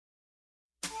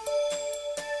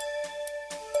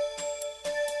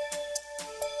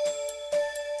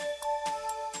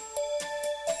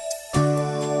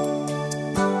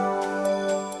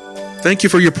Thank you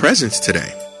for your presence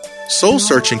today. Soul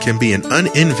searching can be an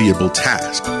unenviable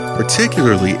task,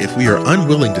 particularly if we are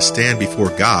unwilling to stand before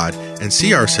God and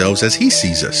see ourselves as He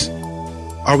sees us.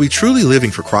 Are we truly living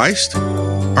for Christ?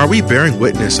 Are we bearing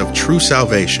witness of true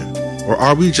salvation? Or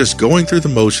are we just going through the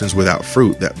motions without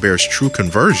fruit that bears true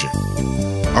conversion?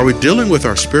 Are we dealing with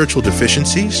our spiritual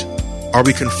deficiencies? Are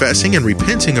we confessing and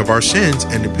repenting of our sins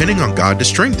and depending on God to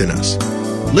strengthen us?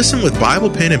 Listen with Bible,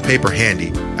 pen, and paper handy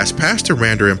as Pastor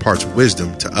Rander imparts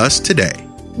wisdom to us today.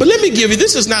 But let me give you,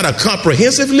 this is not a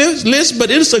comprehensive list, but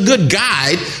it's a good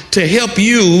guide to help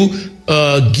you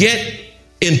get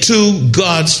into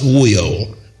God's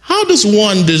will. How does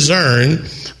one discern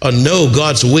or know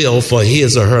God's will for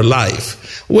his or her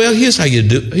life? Well, here's how you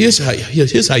do. Here's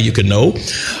how you can know.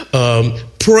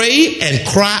 Pray and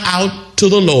cry out to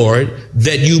the Lord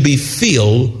that you be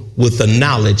filled with the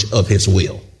knowledge of His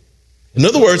will. In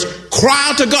other words, cry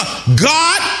out to God.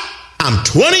 God, I'm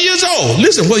 20 years old.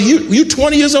 Listen, well, you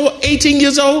 20 years old, 18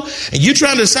 years old, and you're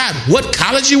trying to decide what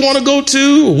college you want to go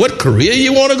to, what career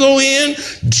you want to go in.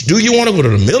 Do you want to go to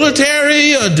the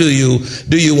military, or do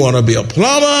you want to be a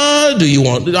plumber? Do you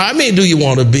want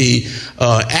to be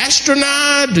an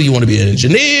astronaut? Do you want to be an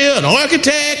engineer, an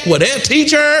architect, whatever,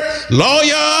 teacher,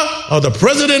 lawyer, or the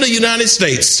president of the United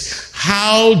States?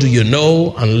 How do you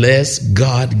know unless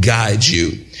God guides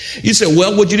you? You say,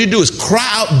 well, what you need to do is cry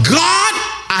out, God,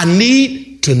 I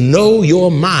need to know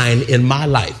your mind in my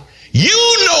life. You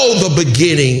know the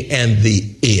beginning and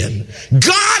the end.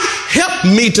 God, help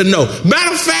me to know.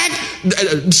 Matter of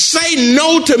fact, say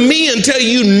no to me until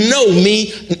you know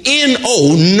me,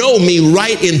 N-O, know me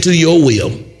right into your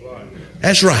will.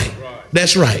 That's right.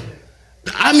 That's right.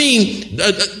 I mean,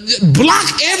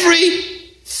 block every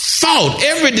thought,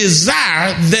 every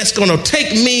desire that's going to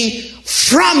take me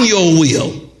from your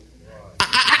will.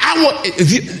 I want,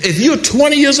 if you're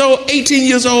 20 years old, 18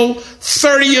 years old,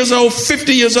 30 years old,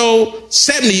 50 years old,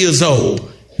 70 years old,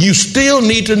 you still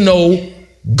need to know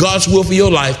God's will for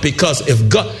your life, because if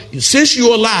God, since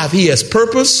you're alive, He has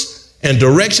purpose and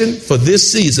direction for this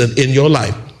season in your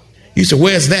life. You say,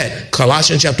 where's that?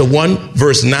 Colossians chapter 1,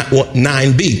 verse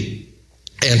 9b.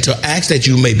 And to ask that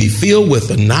you may be filled with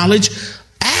the knowledge,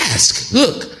 ask,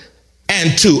 look,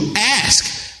 and to ask.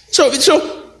 So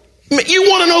you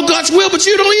want to know God's will, but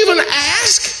you don't even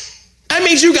ask. That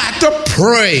means you got to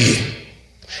pray.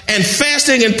 And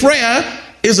fasting and prayer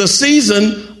is a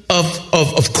season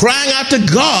of crying out to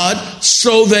God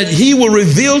so that He will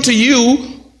reveal to you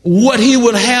what He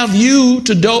would have you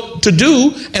to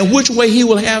do and which way He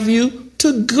will have you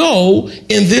to go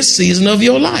in this season of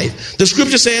your life. The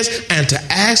scripture says, and to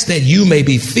ask that you may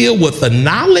be filled with the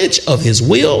knowledge of His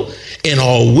will in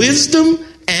all wisdom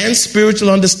and spiritual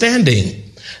understanding.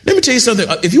 Let me tell you something.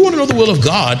 If you want to know the will of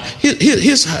God,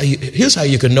 here's how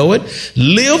you can know it.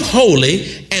 Live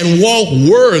holy and walk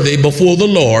worthy before the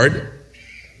Lord,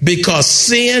 because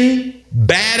sin,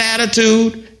 bad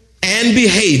attitude, and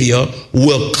behavior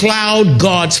will cloud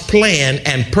God's plan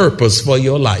and purpose for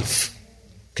your life.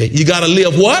 Okay, you got to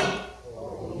live what?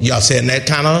 Y'all saying that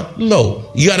kind of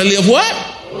low. You got to live what?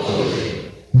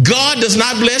 God does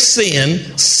not bless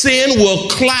sin. Sin will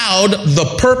cloud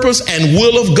the purpose and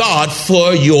will of God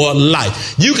for your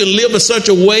life. You can live in such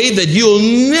a way that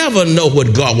you'll never know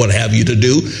what God would have you to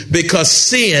do, because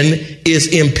sin is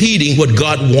impeding what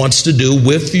God wants to do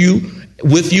with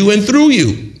you and through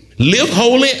you. Live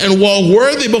holy and walk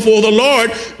worthy before the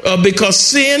Lord, because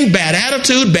sin, bad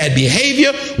attitude, bad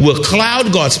behavior will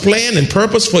cloud God's plan and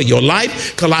purpose for your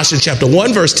life. Colossians chapter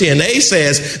 1 verse 10a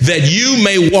says that you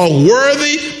may walk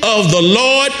worthy of the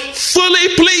Lord,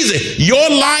 fully pleasing. Your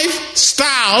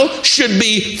lifestyle should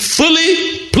be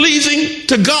fully pleasing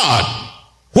to God.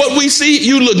 What we see,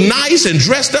 you look nice and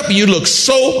dressed up, and you look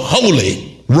so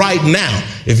holy right now.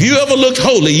 If you ever looked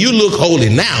holy, you look holy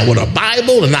now with a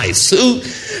Bible, a nice suit,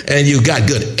 and you got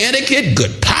good etiquette,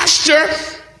 good posture,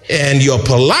 and you're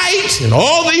polite and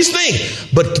all these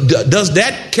things. But does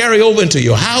that carry over into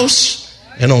your house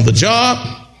and on the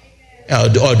job?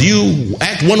 Or do you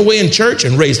act one way in church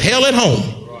and raise hell at home?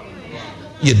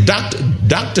 You're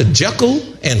Dr. Jekyll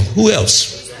and who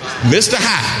else? Mr.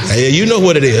 Hyde. You know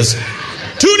what it is.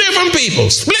 Two different people,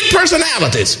 split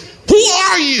personalities. Who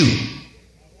are you?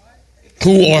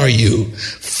 Who are you?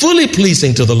 Fully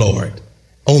pleasing to the Lord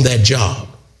on that job.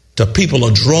 The people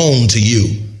are drawn to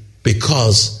you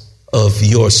because of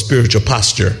your spiritual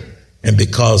posture and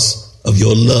because of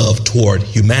your love toward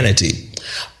humanity.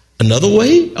 Another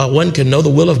way one can know the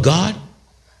will of God,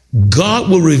 God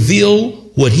will reveal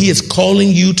what He is calling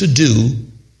you to do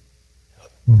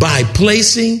by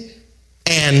placing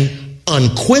an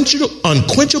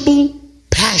unquenchable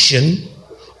passion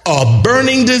or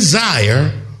burning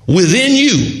desire within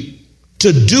you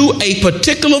to do a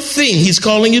particular thing he's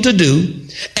calling you to do,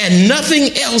 and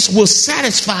nothing else will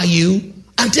satisfy you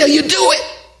until you do it.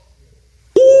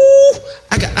 Ooh,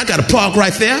 I got to park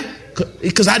right there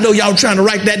because I know y'all trying to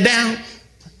write that down.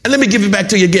 And let me give it back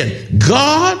to you again.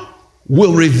 God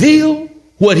will reveal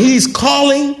what he's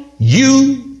calling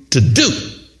you to do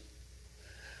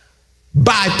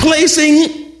by placing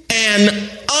an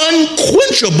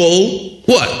unquenchable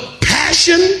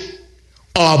passion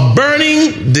or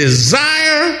burning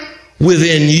desire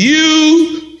within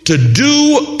you to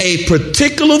do a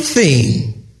particular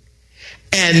thing,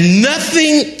 and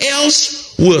nothing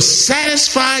else will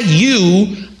satisfy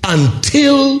you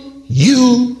until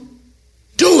you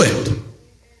do it.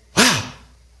 Wow.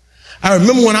 I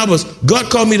remember when God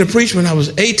called me to preach when I was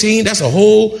 18.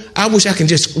 I wish I can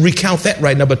just recount that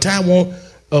right now, but time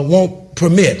won't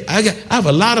permit. I have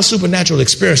a lot of supernatural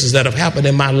experiences that have happened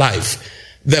in my life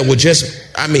that were just,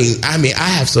 I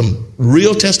have some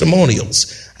real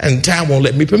testimonials, and time won't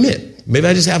let me permit. Maybe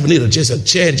I just need a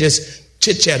chair and just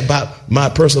chit chat about my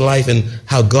personal life and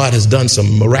how God has done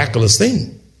some miraculous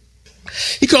thing.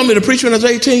 He called me to preach when I was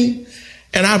 18,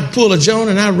 and I pulled a Joan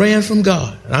and I ran from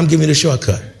God. And I'm giving you the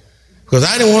shortcut because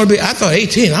I didn't want to be. I thought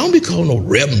 18. I don't be called no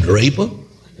Reverend Draper.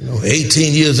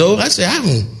 18 years old. I said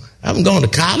I haven't gone to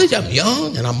college. I'm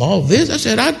young and I'm all this. I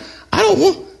said I don't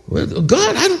want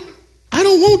God. I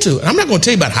don't want to. And I'm not going to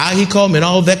tell you about how he called me and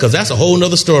all that, because that's a whole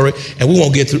nother story, and we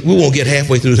won't get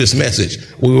halfway through this message.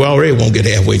 We already won't get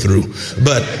halfway through.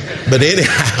 But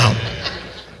anyhow,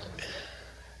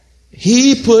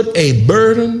 he put a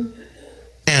burden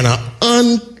and an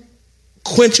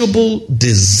unquenchable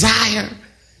desire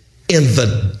in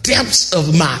the depths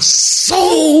of my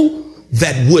soul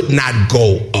that would not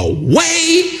go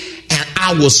away, and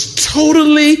I was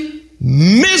totally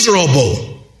miserable.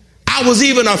 I was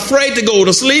even afraid to go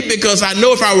to sleep because I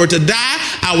know if I were to die,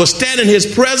 I would stand in his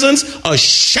presence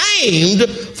ashamed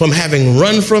from having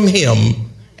run from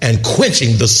him and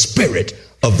quenching the spirit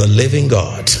of the living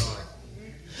God.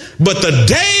 But the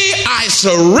day I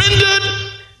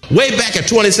surrendered, way back at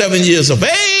 27 years of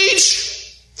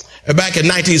age, back in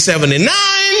 1979,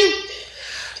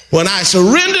 when I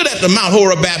surrendered at the Mount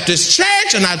Horeb Baptist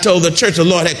Church, and I told the church the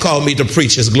Lord had called me to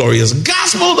preach his glorious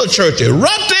gospel, the church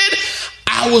erupted.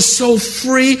 I was so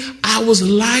free. I was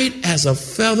light as a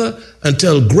feather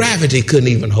until gravity couldn't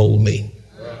even hold me.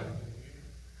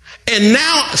 And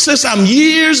now, since I'm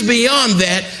years beyond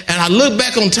that, and I look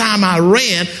back on time I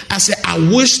ran, I said, I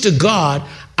wish to God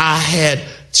I had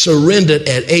surrendered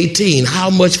at 18. How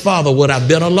much farther would I have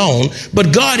been alone?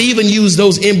 But God even used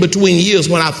those in-between years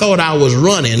when I thought I was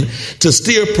running to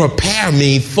still prepare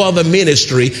me for the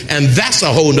ministry. And that's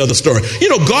a whole nother story.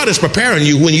 God is preparing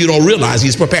you when you don't realize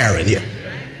he's preparing you.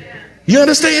 You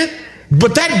understand?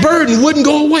 But that burden wouldn't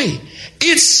go away.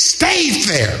 It stayed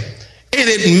there, and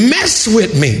it messed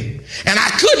with me, and I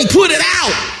couldn't put it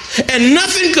out, and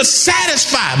nothing could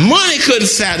satisfy. Money couldn't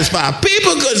satisfy.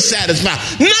 People couldn't satisfy.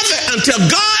 Nothing until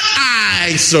God,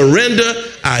 I surrender.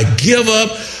 I give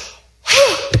up.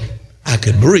 I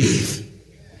could breathe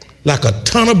like a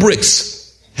ton of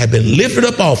bricks had been lifted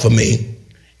up off of me,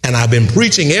 and I've been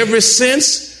preaching ever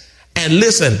since. And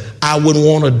listen, I wouldn't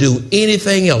want to do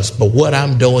anything else but what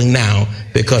I'm doing now,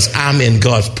 because I'm in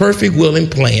God's perfect will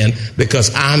and plan, because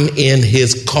I'm in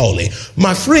his calling.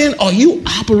 My friend, are you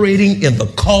operating in the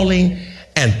calling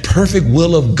and perfect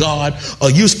will of God? Or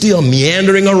are you still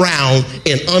meandering around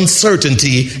in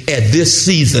uncertainty at this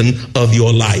season of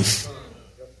your life?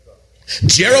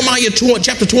 Jeremiah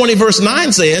chapter 20 verse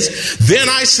 9 says, then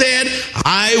I said,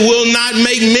 I will not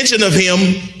make mention of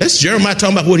him. That's Jeremiah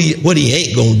talking about what he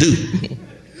ain't going to do.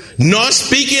 Nor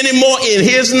speak anymore in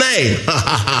his name.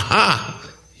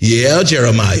 Yeah,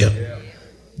 Jeremiah.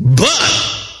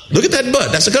 But, look at that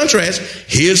but. That's a contrast.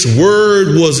 His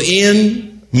word was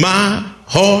in my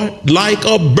heart like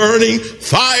a burning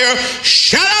fire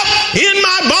shut up in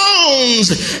my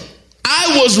bones.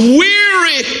 I was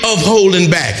weary of holding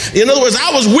back. In other words,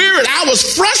 I was wearied. I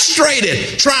was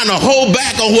frustrated trying to hold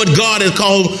back on what God had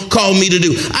called me to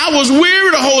do. I was weary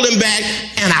of holding back,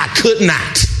 and I could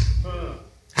not.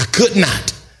 I could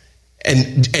not.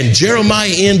 And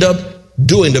Jeremiah ended up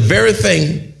doing the very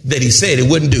thing that he said he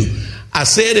wouldn't do. I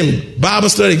said in Bible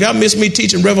study, if y'all missed me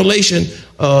teaching Revelation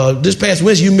this past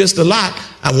Wednesday, you missed a lot.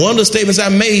 One of the statements I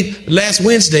made last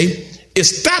Wednesday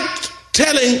is stop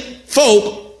telling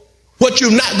folk what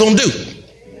you're not going to do.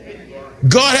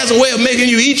 God has a way of making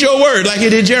you eat your word like he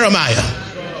did Jeremiah.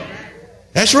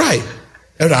 That's right.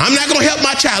 I'm not going to help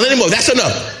my child anymore. That's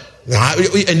enough.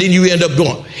 And then you end up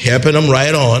helping them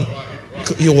right on.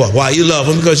 Why you love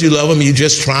them? Because you love them. You're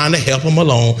just trying to help them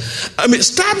along. I mean,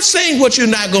 stop saying what you're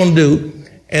not going to do.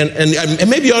 And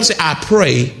maybe you ought to say, I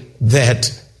pray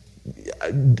that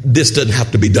this doesn't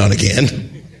have to be done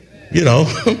again, you know,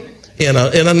 in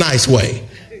a nice way.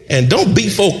 And don't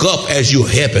beat folk up as you're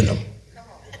helping them,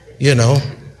 you know,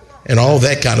 and all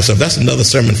that kind of stuff. That's another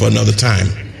sermon for another time.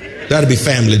 That'll be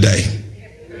family day.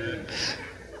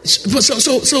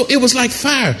 So it was like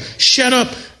fire shut up.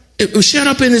 It was shut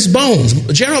up in his bones.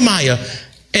 Jeremiah,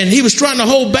 and he was trying to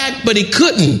hold back, but he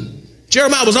couldn't.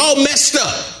 Jeremiah was all messed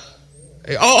up,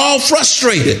 all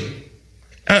frustrated,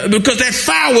 because that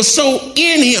fire was so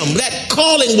in him. That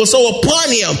calling was so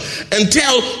upon him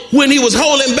until when he was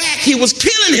holding back, he was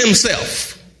killing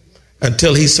himself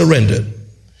until he surrendered.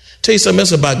 Tell you something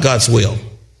else about God's will.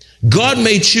 God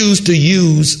may choose to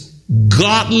use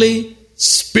godly,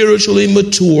 spiritually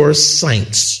mature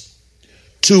saints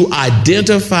to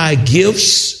identify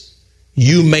gifts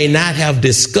you may not have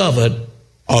discovered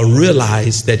or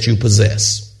realized that you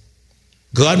possess.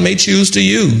 God may choose to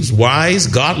use wise,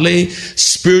 godly,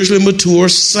 spiritually mature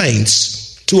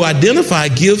saints to identify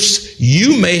gifts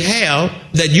you may have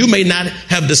that you may not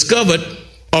have discovered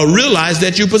or realized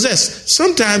that you possess.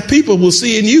 Sometimes people will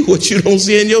see in you what you don't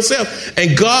see in yourself,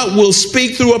 and God will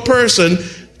speak through a person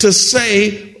to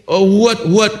say to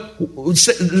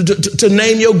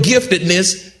name your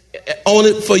giftedness on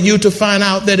it for you to find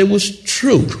out that it was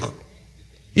true.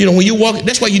 You know, when you walk,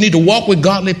 that's why you need to walk with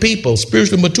godly people,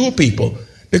 spiritually mature people,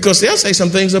 because they'll say some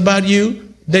things about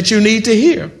you that you need to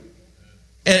hear.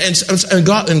 And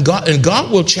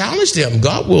God will challenge them.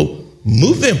 God will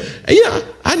move them. And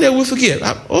I never will forget.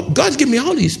 God's given me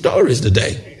all these stories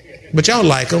today, but y'all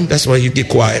like them. That's why you get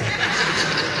quiet.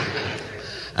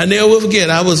 I never will forget,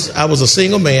 I was a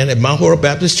single man at Mount Horeb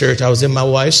Baptist Church. I was in my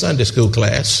wife's Sunday school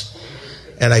class,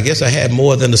 and I guess I had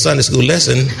more than the Sunday school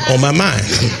lesson on my mind.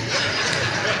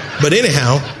 But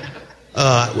anyhow,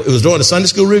 it was during the Sunday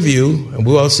school review, and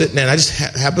we were all sitting there, and I just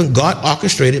happened, God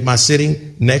orchestrated my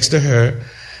sitting next to her,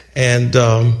 and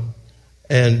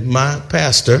my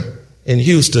pastor in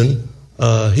Houston,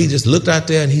 he just looked out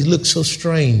there, and he looked so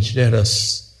strange at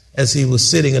us as he was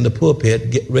sitting in the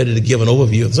pulpit, get ready to give an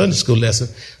overview of the Sunday school lesson.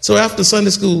 So after Sunday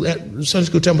school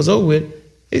time was over with,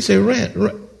 he said,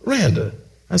 Randa.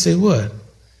 I said, what?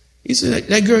 He said,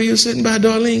 that girl you were sitting by,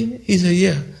 Darlene? He said,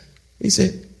 yeah. He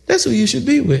said, that's who you should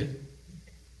be with.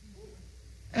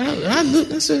 And I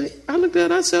looked at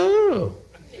her, I said, oh.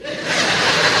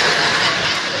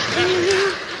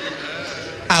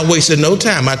 I wasted no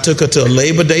time. I took her to a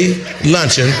Labor Day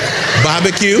luncheon,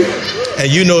 barbecue, and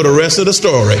you know the rest of the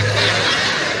story.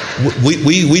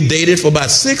 We dated for about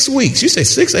 6 weeks. You say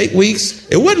 6, 8 weeks?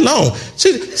 It wasn't long.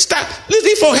 Stop.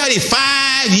 These folks have these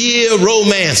 5-year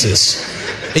romances.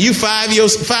 And you 5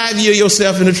 year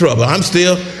yourself into trouble.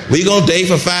 We gonna date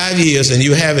for 5 years, and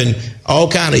you having all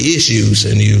kind of issues,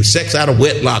 and you sex out of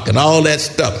wedlock and all that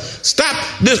stuff. Stop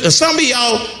this. Some of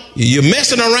y'all, you're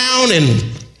messing around and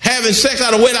having sex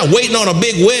out of wedlock, waiting on a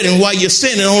big wedding while you're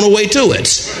sinning on the way to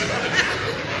it.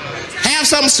 Have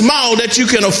something small that you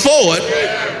can afford,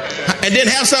 and then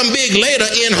have something big later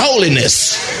in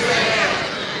holiness.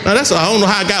 Now that's I don't know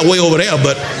how I got way over there,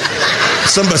 but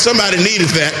somebody needed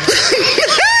that.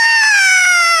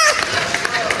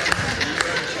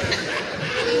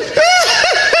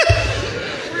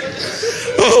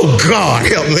 Oh God,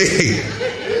 help me.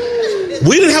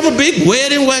 We didn't have a big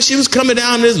wedding while she was coming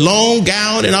down in this long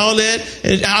gown and all that.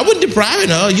 And I wasn't depriving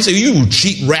her. You say, you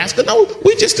cheap rascal. No,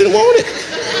 we just didn't want it.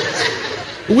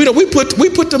 We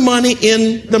put the money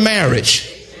in the marriage.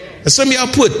 And some of y'all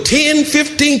put $10,000,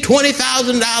 $15,000,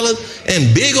 $20,000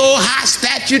 in big old high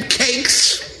statued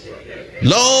cakes,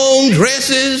 long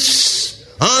dresses,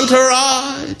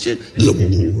 entourage,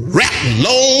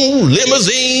 long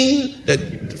limousine,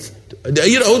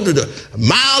 the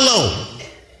mile long.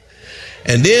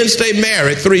 And then stay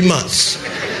married 3 months.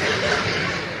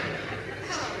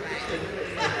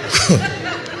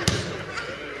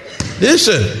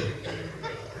 Listen,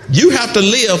 you have to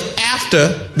live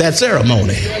after that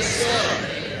ceremony.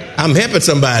 I'm helping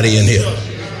somebody in here.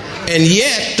 And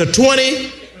yet, the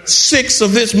 26th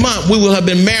of this month, we will have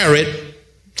been married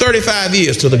 35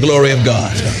 years to the glory of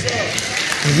God.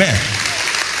 Amen.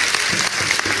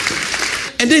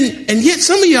 And yet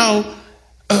some of y'all,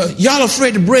 y'all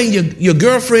afraid to bring your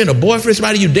girlfriend or boyfriend,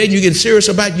 somebody you dating, you get serious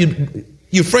about,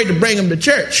 you're afraid to bring them to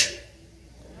church.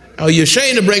 Or you're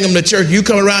ashamed to bring them to church. You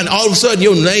come around, all of a sudden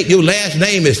your last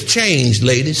name is changed,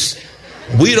 ladies.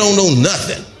 We don't know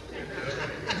nothing.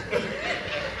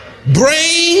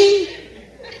 Bring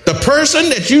the person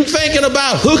that you're thinking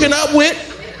about hooking up with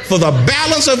for the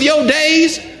balance of your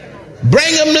days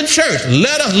Bring them to church.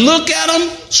 Let us look at them,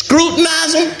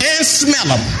 scrutinize them, and smell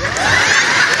them.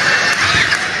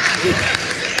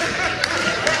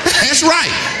 That's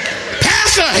right.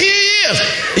 Pastor, here he is.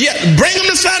 Yeah, bring him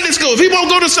to Sunday school. If he won't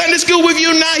go to Sunday school with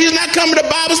you now, he's not coming to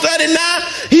Bible study now.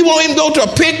 He won't even go to a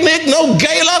picnic, no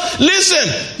gala. Listen,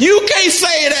 you can't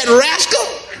say that rascal.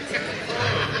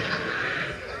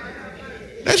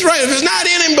 That's right. If it's not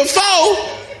in him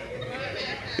before,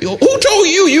 who told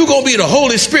you you're going to be the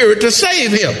Holy Spirit to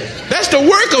save him? That's the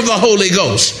work of the Holy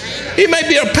Ghost. He may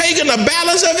be a pagan, the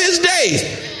balance of his days.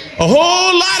 A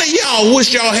whole lot of y'all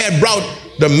wish y'all had brought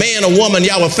the man or woman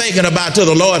y'all were thinking about to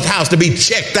the Lord's house to be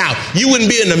checked out. You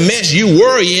wouldn't be in the mess you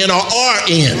were in or are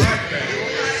in.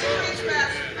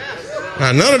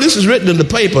 Now, none of this is written in the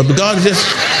paper, but God just...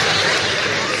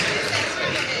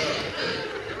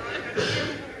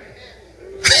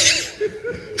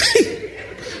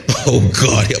 Oh,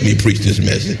 God, help me preach this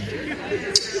message.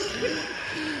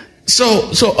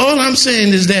 So all I'm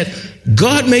saying is that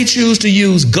God may choose to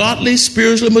use godly,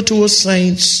 spiritually mature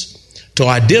saints to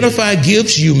identify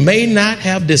gifts you may not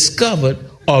have discovered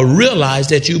or realized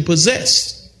that you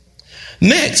possess.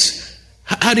 Next,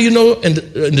 how do you know and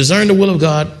discern the will of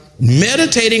God?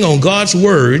 Meditating on God's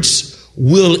words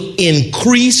will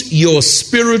increase your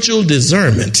spiritual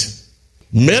discernment.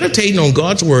 Meditating on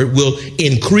God's word will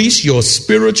increase your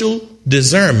spiritual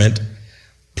discernment,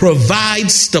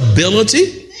 provide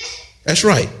stability. That's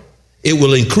right. It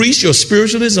will increase your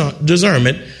spiritual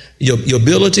discernment, your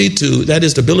ability to, that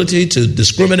is the ability to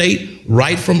discriminate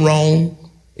right from wrong,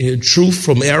 truth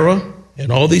from error,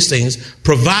 and all these things.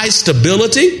 Provide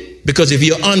stability, because if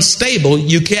you're unstable,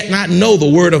 you cannot know the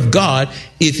word of God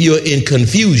if you're in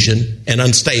confusion and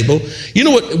unstable. You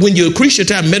know what? When you increase your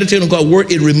time meditating on God's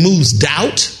word, it removes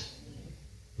doubt.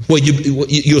 Well,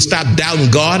 you'll stop doubting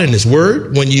God and his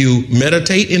word when you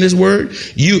meditate in his word.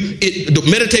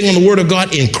 Meditating on the word of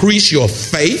God increase your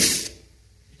faith.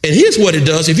 And here's what it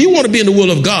does. If you want to be in the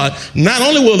will of God, not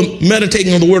only will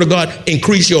meditating on the word of God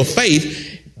increase your faith,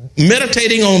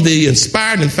 meditating on the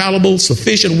inspired, infallible,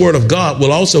 sufficient word of God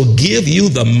will also give you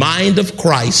the mind of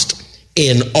Christ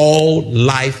in all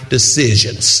life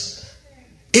decisions.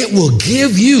 It will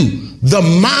give you the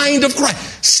mind of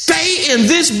Christ. Stay in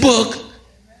this book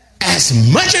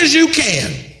as much as you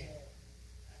can,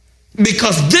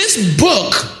 because this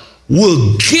book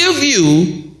will give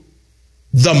you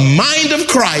the mind of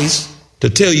Christ to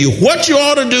tell you what you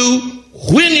ought to do,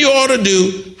 when you ought to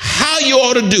do, how you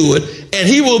ought to do it, and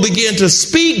he will begin to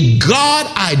speak God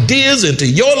ideas into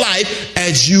your life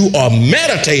as you are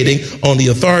meditating on the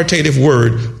authoritative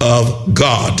word of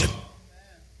God.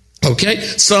 Okay,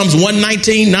 Psalms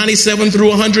 119, 97 through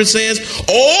 100 says,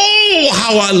 "Oh,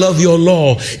 how I love your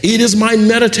law. It is my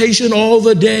meditation all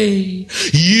the day.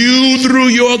 You, through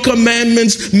your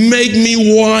commandments, make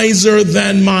me wiser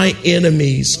than my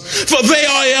enemies. For they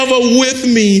are ever with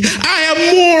me. I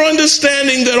have more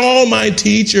understanding than all my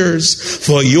teachers.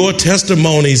 For your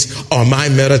testimonies are my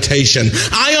meditation.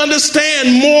 I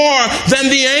understand more than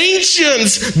the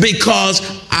ancients because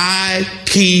I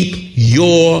keep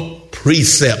your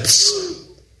precepts."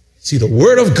 See, the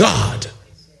word of God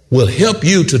will help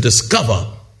you to discover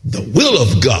the will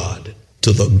of God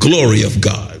to the glory of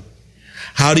God.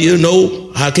 How do you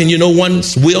know? How can you know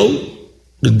one's will,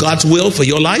 God's will for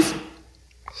your life?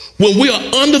 When we are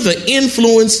under the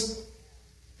influence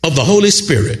of the Holy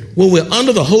Spirit, when we're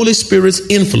under the Holy Spirit's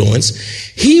influence,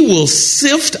 he will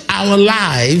sift our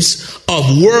lives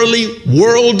of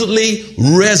worldly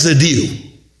residue.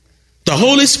 The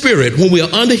Holy Spirit, when we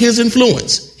are under his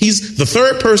influence, he's the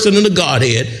third person in the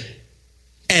Godhead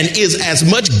and is as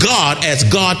much God as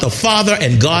God the Father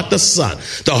and God the Son.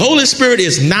 The Holy Spirit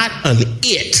is not an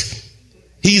it.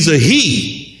 He's a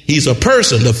he. He's a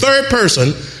person, the third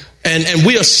person. And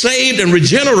we are saved and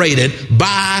regenerated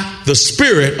by the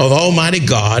Spirit of Almighty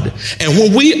God. And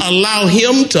when we allow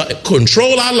him to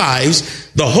control our lives,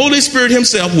 the Holy Spirit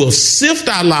himself will sift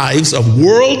our lives of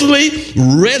worldly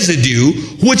residue,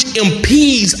 which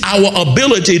impedes our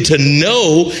ability to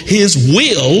know his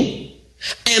will,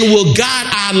 and will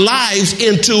guide our lives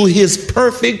into his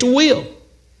perfect will.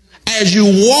 As you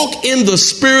walk in the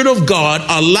Spirit of God,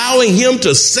 allowing him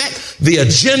to set the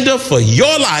agenda for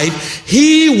your life,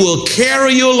 he will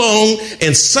carry you along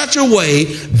in such a way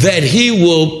that he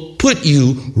will put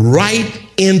you right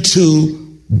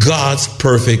into God's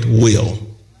perfect will.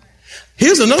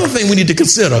 Here's another thing we need to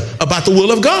consider about the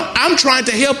will of God. I'm trying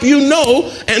to help you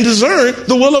know and discern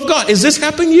the will of God. Is this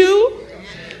helping you?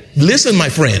 Listen, my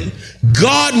friend,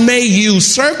 God may use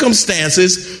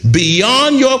circumstances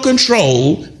beyond your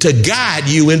control to guide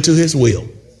you into his will.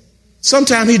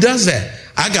 Sometimes he does that.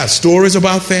 I got stories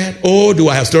about that. Oh, do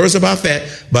I have stories about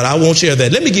that? But I won't share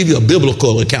that. Let me give you a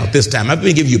biblical account this time. I've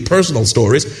been giving you personal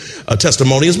stories,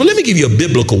 testimonials, but let me give you a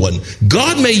biblical one.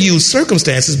 God may use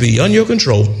circumstances beyond your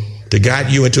control to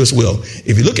guide you into his will.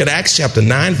 If you look at Acts chapter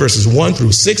 9, verses 1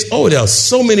 through 6, there are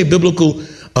so many biblical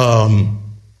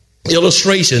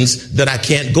illustrations that I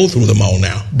can't go through them all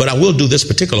now, but I will do this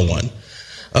particular one.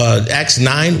 Acts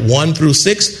 9, 1 through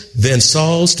 6. Then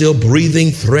Saul, still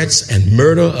breathing threats and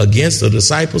murder against the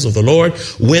disciples of the Lord,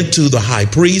 went to the high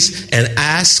priest and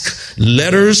asked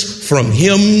letters from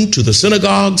him to the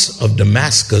synagogues of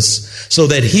Damascus, so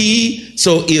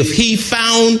if he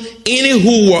found any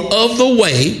who were of the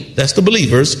way, that's the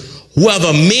believers,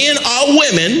 whether men or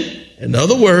women, in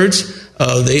other words,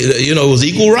 it was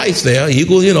equal rights there,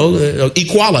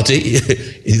 equality.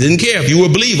 He didn't care if you were a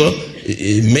believer,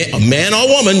 a man or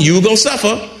woman, you were going to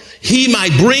suffer. He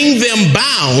might bring them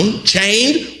bound,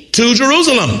 chained to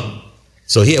Jerusalem.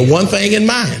 So he had one thing in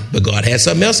mind, but God had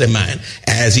something else in mind.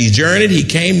 As he journeyed, he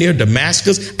came near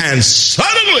Damascus, and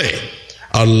suddenly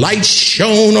a light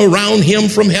shone around him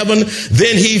from heaven.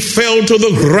 Then he fell to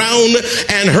the ground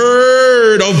and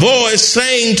heard a voice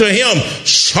saying to him,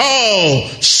 Saul,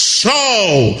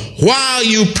 Saul, why are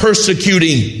you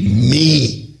persecuting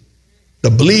me?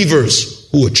 The believers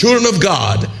who are children of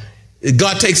God,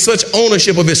 God takes such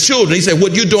ownership of his children. He said,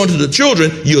 what you're doing to the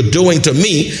children, you're doing to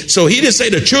me. So he didn't say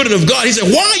the children of God. He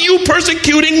said, why are you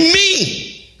persecuting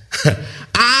me?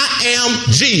 I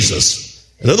am Jesus.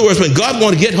 In other words, when God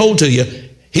wants to get hold to you,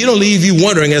 he don't leave you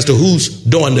wondering as to who's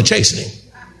doing the chastening.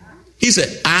 He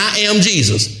said, I am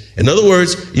Jesus. In other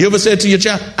words, you ever said to your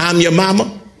child, I'm your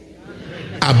mama.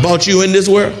 I brought you in this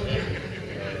world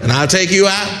and I'll take you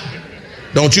out.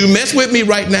 Don't you mess with me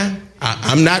right now.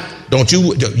 I'm not, don't you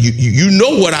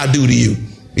know what I do to you.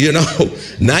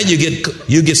 Now you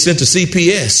get sent to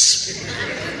CPS.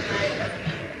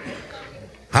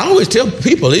 I always tell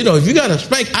people, if you got to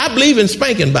spank, I believe in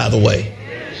spanking, by the way.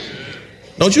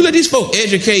 Don't you let these folk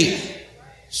educate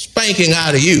spanking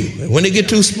out of you. When they get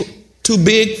too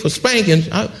big for spanking,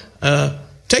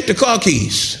 take the car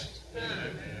keys.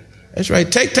 That's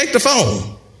right. Take the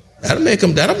phone. That'll make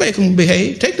them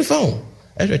behave. Take the phone.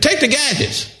 That's right. Take the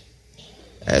gadgets.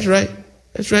 That's right.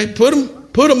 That's right. Put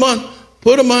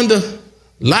them under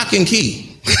lock and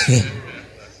key.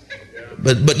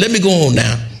 But let me go on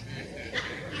now.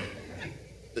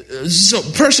 So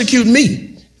persecute me.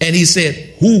 And he said,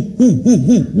 who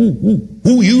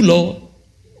you, Lord?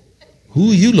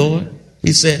 Who you, Lord?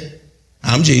 He said,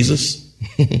 I'm Jesus.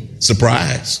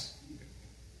 Surprise.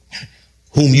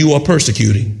 Whom you are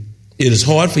persecuting. It is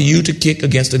hard for you to kick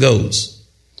against the goads.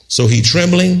 So he,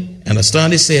 trembling and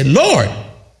astonished, said, Lord,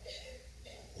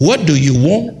 what do you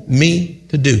want me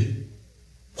to do?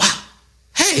 Wow.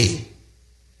 Hey,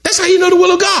 that's how you know the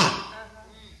will of God.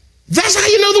 That's how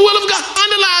you know the will of God.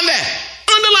 Underline that.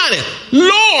 Underline it.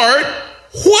 Lord,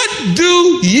 what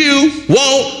do you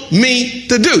want me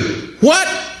to do? What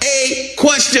a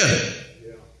question.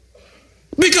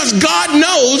 Because God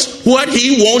knows what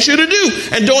he wants you to do.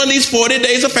 And during these 40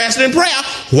 days of fasting and prayer,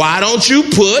 why don't you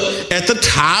put at the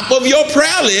top of your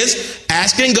prayer list,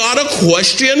 asking God a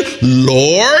question,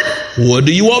 Lord, what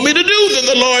do you want me to do? Then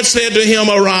the Lord said to him,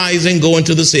 arise and go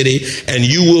into the city, and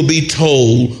you will be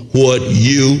told what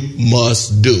you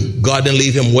must do. God didn't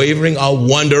leave him wavering or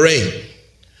wondering.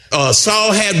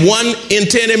 Saul had one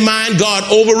intent in mind. God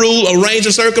overruled a range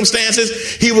of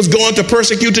circumstances. He was going to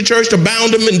persecute the church, to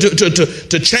bound them and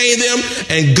to chain them.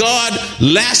 And God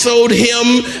lassoed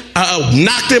him,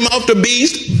 knocked him off the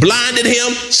beast, blinded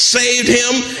him, saved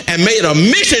him, and made a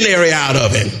missionary out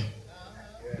of him.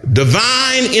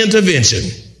 Divine intervention.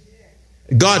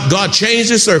 God changed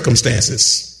his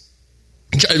circumstances.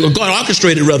 God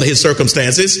orchestrated his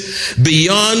circumstances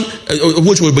beyond,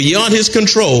 which were beyond his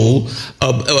control,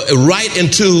 right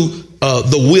into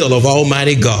the will of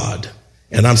Almighty God.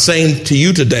 And I'm saying to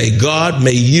you today, God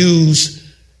may use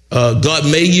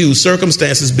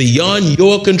circumstances beyond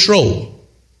your control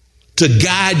to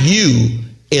guide you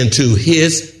into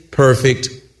his perfect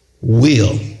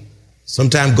will.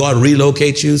 Sometimes God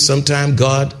relocates you. Sometimes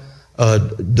God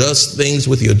does things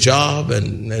with your job,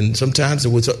 and sometimes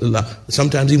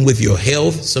even with your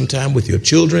health, sometimes with your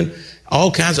children, all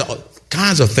kinds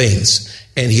of things.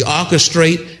 And he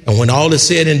orchestrates, and when all is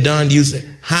said and done,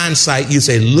 hindsight, you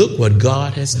say, look what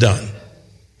God has done.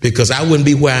 Because I wouldn't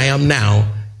be where I am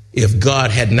now if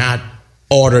God had not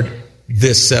ordered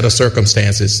this set of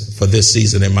circumstances for this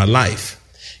season in my life.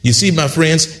 You see, my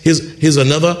friends, here's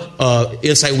another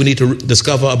insight we need to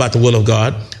discover about the will of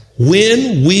God.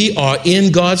 When we are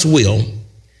in God's will,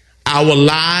 our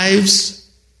lives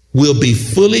will be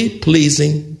fully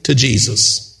pleasing to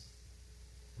Jesus.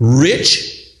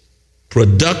 Rich,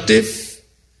 productive,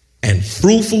 and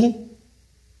fruitful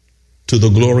to the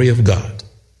glory of God.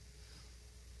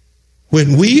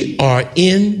 When we are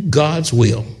in God's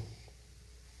will,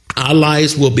 our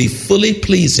lives will be fully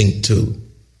pleasing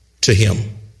to Him.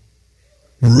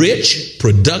 Rich,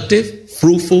 productive,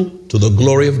 fruitful to the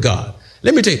glory of God.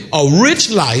 Let me tell you, a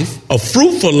rich life, a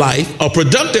fruitful life, a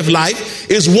productive life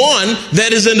is one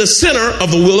that is in the center of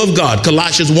the will of God.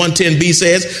 Colossians 1:10b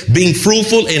says, being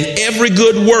fruitful in every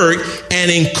good work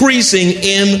and increasing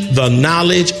in the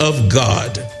knowledge of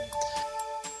God.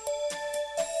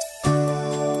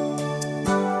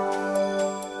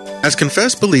 As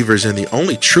confessed believers in the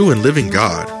only true and living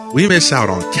God, we miss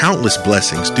out on countless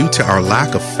blessings due to our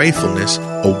lack of faithfulness,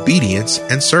 obedience,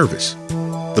 and service.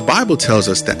 The Bible tells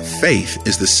us that faith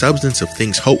is the substance of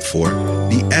things hoped for,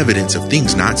 the evidence of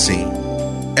things not seen.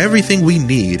 Everything we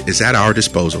need is at our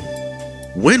disposal.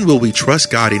 When will we trust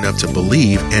God enough to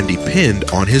believe and depend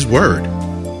on His Word?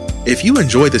 If you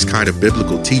enjoy this kind of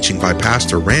biblical teaching by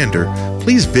Pastor Rander,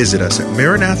 please visit us at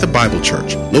Maranatha Bible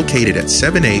Church, located at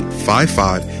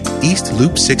 7855 East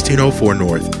Loop 1604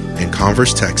 North in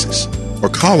Converse, Texas, or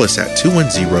call us at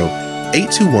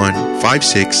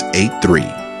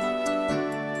 210-821-5683.